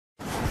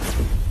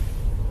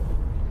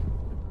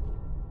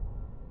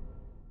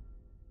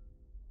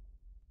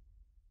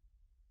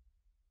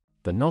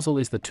The nozzle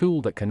is the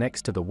tool that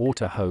connects to the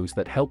water hose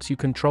that helps you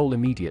control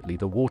immediately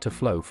the water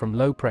flow from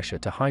low pressure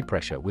to high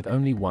pressure with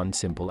only one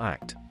simple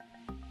act.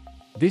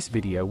 This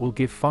video will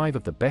give 5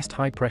 of the best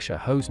high pressure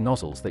hose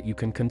nozzles that you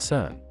can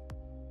concern.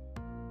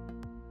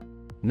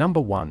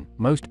 Number 1,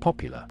 most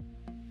popular.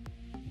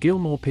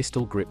 Gilmour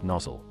Pistol Grip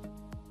Nozzle.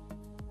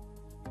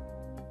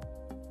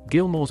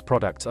 Gilmour's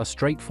products are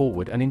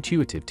straightforward and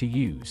intuitive to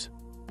use.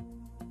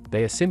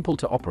 They are simple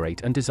to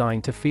operate and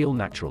designed to feel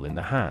natural in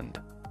the hand.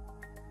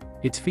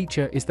 Its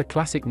feature is the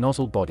classic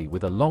nozzle body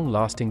with a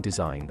long-lasting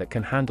design that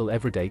can handle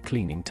everyday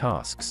cleaning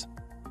tasks.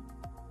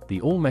 The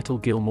all-metal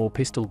Gilmour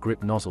pistol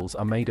grip nozzles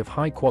are made of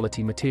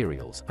high-quality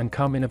materials and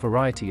come in a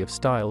variety of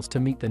styles to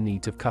meet the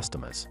needs of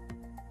customers.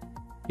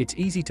 It's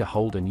easy to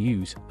hold and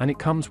use, and it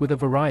comes with a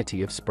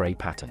variety of spray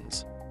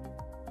patterns.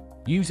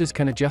 Users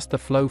can adjust the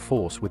flow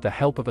force with the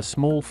help of a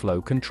small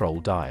flow control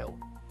dial.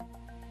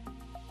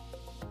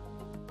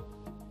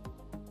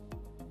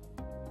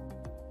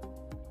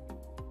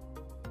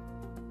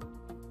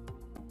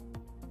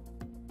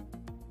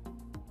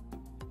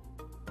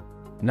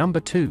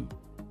 Number 2.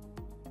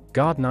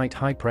 Gardenite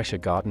High Pressure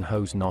Garden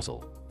Hose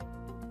Nozzle.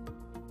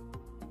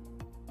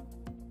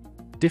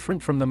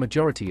 Different from the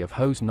majority of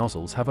hose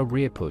nozzles, have a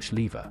rear push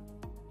lever.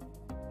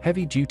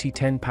 Heavy-duty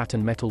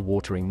 10-pattern metal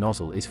watering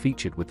nozzle is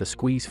featured with the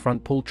squeeze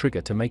front pull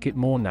trigger to make it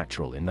more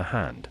natural in the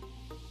hand.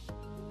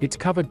 It's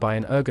covered by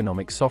an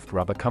ergonomic soft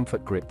rubber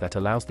comfort grip that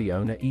allows the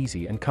owner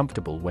easy and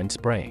comfortable when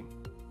spraying.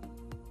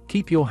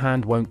 Keep your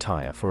hand won't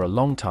tire for a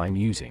long time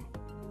using.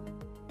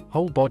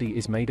 Whole body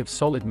is made of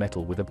solid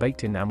metal with a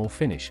baked enamel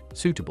finish,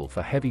 suitable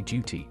for heavy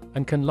duty,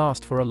 and can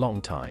last for a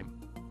long time.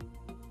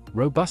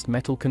 Robust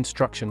metal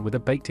construction with a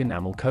baked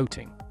enamel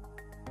coating.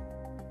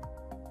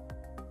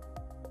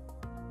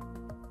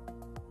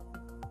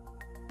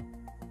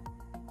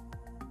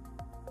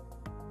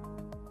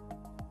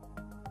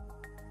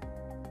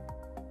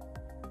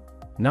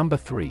 Number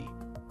 3.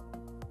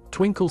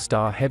 Twinkle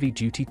Star Heavy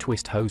Duty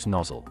Twist Hose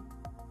Nozzle.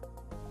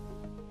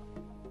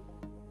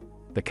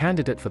 The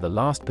candidate for the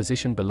last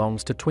position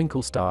belongs to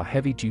Twinkle Star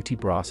Heavy Duty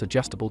Brass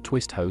Adjustable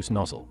Twist Hose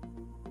Nozzle.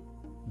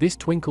 This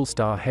Twinkle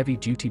Star Heavy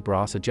Duty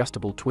Brass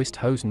Adjustable Twist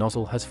Hose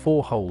Nozzle has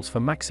 4 holes for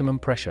maximum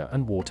pressure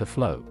and water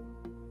flow.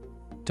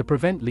 To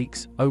prevent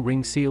leaks,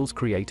 O-ring seals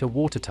create a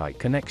watertight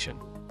connection.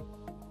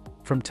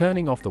 From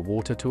turning off the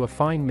water to a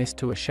fine mist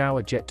to a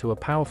shower jet to a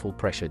powerful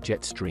pressure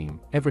jet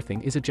stream,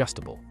 everything is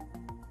adjustable.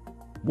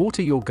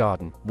 Water your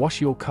garden,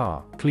 wash your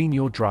car, clean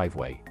your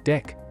driveway,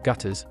 deck,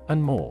 gutters,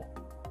 and more.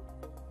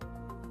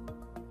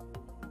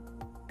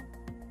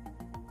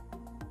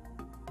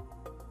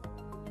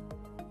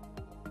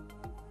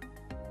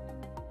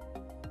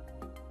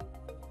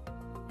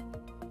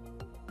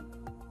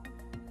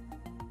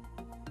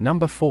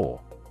 Number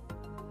 4.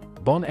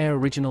 Bon-Aire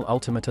Original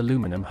Ultimate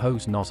Aluminum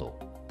Hose Nozzle.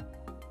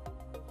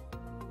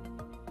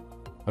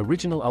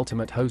 Original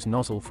Ultimate Hose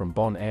Nozzle from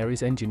Bon-Aire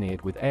is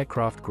engineered with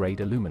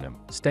aircraft-grade aluminum,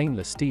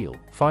 stainless steel,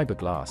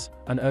 fiberglass,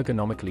 and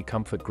ergonomically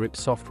comfort grip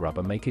soft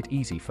rubber make it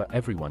easy for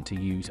everyone to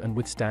use and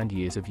withstand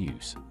years of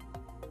use.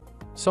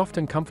 Soft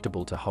and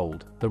comfortable to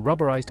hold, the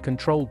rubberized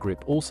control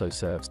grip also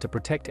serves to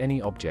protect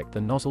any object the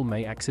nozzle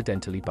may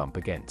accidentally bump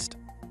against.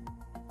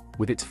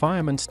 With its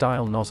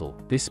fireman-style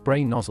nozzle, this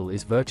spray nozzle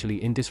is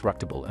virtually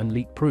indestructible and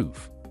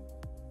leak-proof.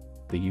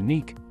 The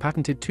unique,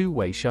 patented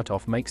two-way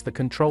shut-off makes the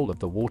control of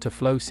the water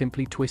flow.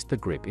 Simply twist the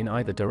grip in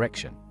either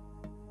direction.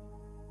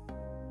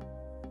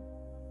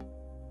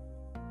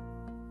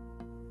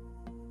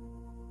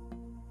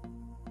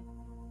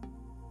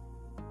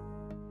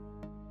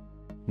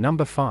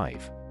 Number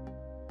 5.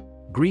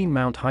 Green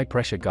Mount High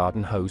Pressure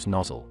Garden Hose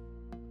Nozzle.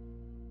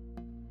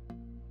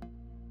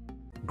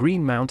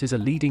 Green Mount is a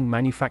leading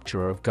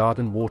manufacturer of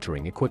garden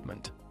watering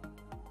equipment.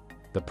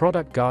 The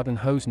product garden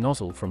hose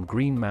nozzle from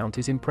Green Mount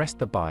has impressed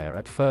the buyer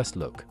at first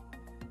look.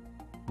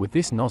 With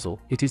this nozzle,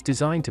 it is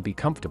designed to be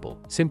comfortable,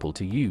 simple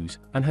to use,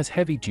 and has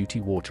heavy-duty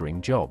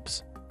watering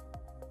jobs.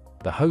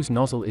 The hose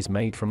nozzle is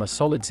made from a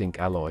solid zinc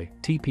alloy,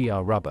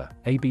 TPR rubber,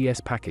 ABS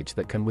package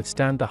that can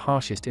withstand the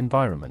harshest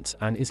environments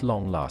and is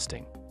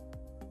long-lasting.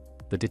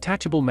 The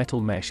detachable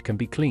metal mesh can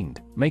be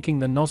cleaned, making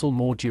the nozzle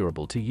more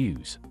durable to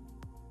use.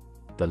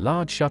 The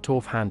large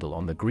shut-off handle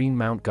on the Green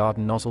Mount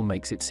garden nozzle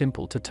makes it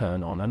simple to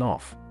turn on and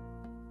off.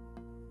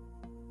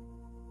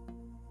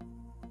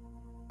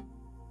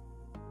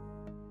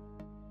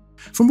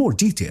 For more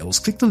details,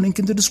 click the link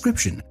in the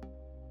description.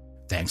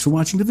 Thanks for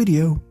watching the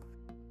video.